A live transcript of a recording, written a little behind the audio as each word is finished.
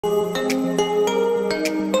So,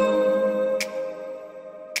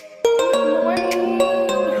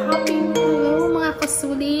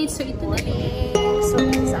 ito na So,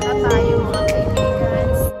 saka tayo mga kaibigan.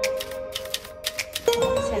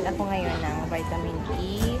 Sell ako ngayon ng vitamin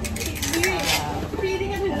E.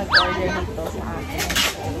 Nag-order nito sa akin.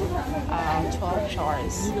 12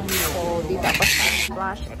 shores. So, dito ako sa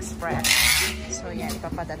Flash Express. So, yan.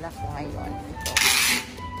 Ipapadala ko ngayon. Ito.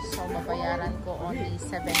 So, mabayaran ko only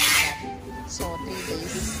 70. So, 3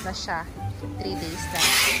 days na siya. 3 days na.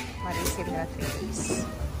 Ma-receive na 3 days.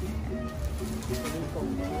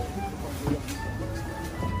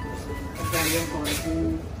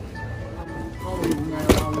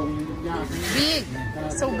 Big,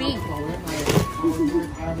 so big.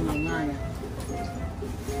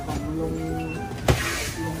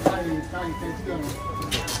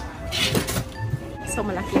 So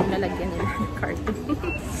malaki yung lalagyan nila ng carton.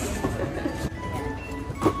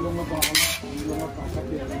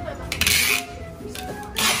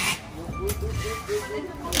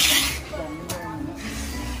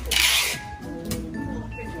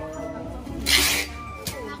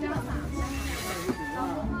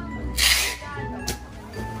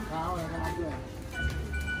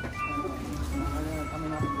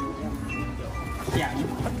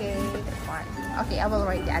 Okay, that's fine. Okay, I will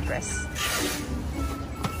write the address.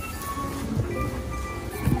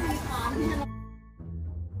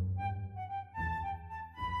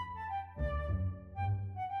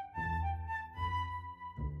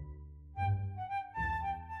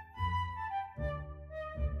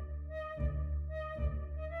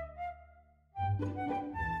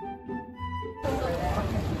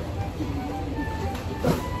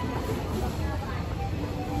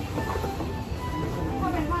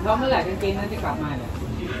 Nó mới là cái kia nó cái cặp mai này.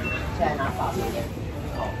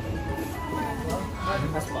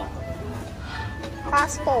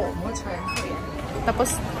 Passport. Tapos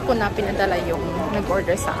ko na pinadala yung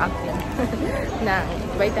nag-order sa akin ng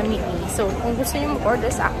vitamin E. So, kung gusto niyo mag-order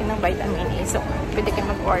sa akin ng vitamin E, so, pwede kayo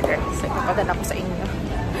mag-order. So, ipapadala ko sa inyo.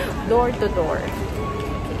 Door to door.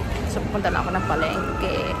 Okay. So, pupunta lang ako ng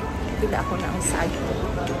palengke. Bila ako ng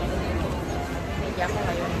Sagot. Hindi ako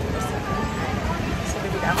ngayon sa so,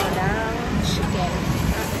 bibila ako ng chicken.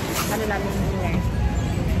 Ano namin dinner?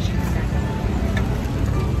 Chicken natin.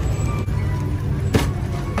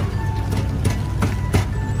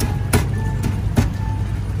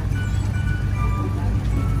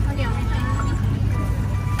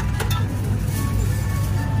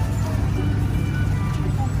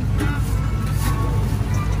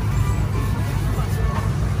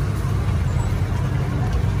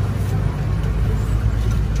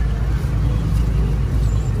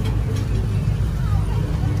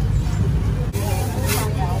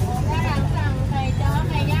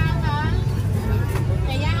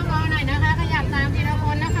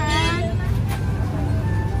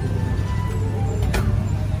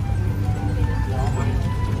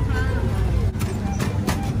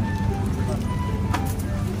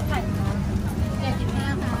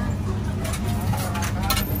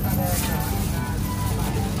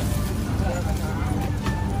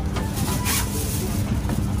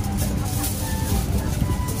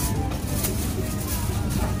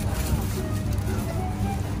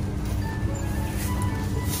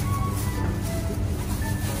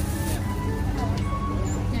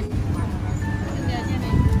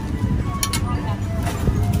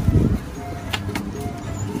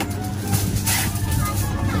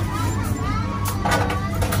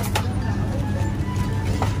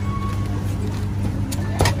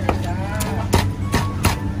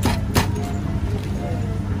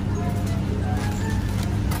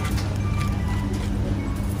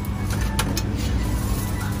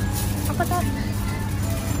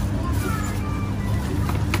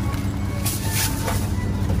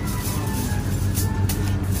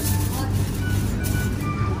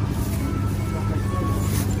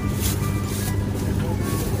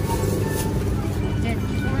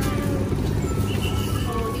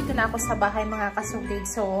 Ako sa bahay mga kasugid.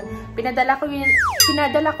 So, pinadala ko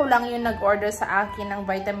lang yung nag-order sa akin ng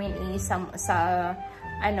vitamin E sa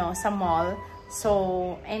mall. So,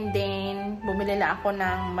 and then bumili lang ako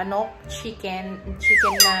ng manok, chicken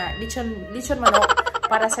na lechon manok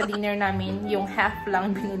para sa dinner namin. Yung half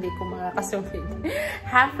lang binili ko mga kasugid.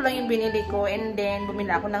 Half lang yung binili ko, and then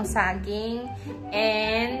bumili ako ng saging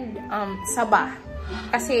and saba.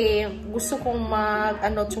 Kasi gusto kong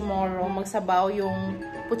tomorrow magsabaw yung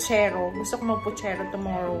puchero. Gusto ko mag-puchero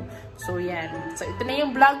tomorrow. So, yan. So, ito na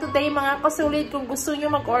yung vlog today, mga kasulit. Kung gusto nyo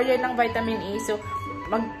mag-order ng vitamin E, so,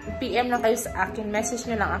 mag-PM lang kayo sa akin, message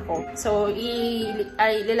nyo lang ako. So,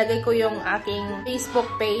 ilalagay ko yung aking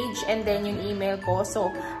Facebook page and then yung email ko.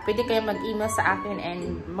 So, pwede kayo mag-email sa akin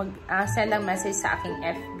and mag-send lang message sa aking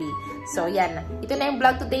FB. So, yan. Ito na yung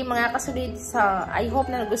vlog today mga kasolid. So, I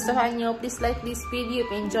hope na nagustuhan nyo. Please like this video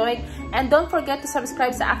if you enjoyed. And don't forget to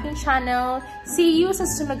subscribe sa aking channel. See you sa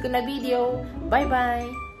susunod ko na video.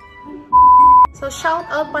 Bye-bye! So, shout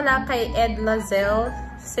out pala kay Ed Lazel.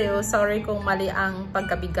 So, sorry kung mali ang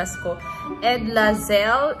pagkabigas ko. Ed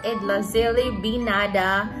Lazeli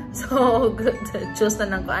Binada. So, choose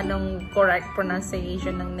na lang ko anong correct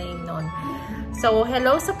pronunciation ng name nun. So,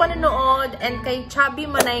 hello sa panonood and kay Chubby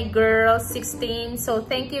Manay Girl 16. So,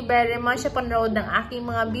 thank you very much sa panonood ng aking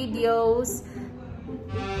mga videos.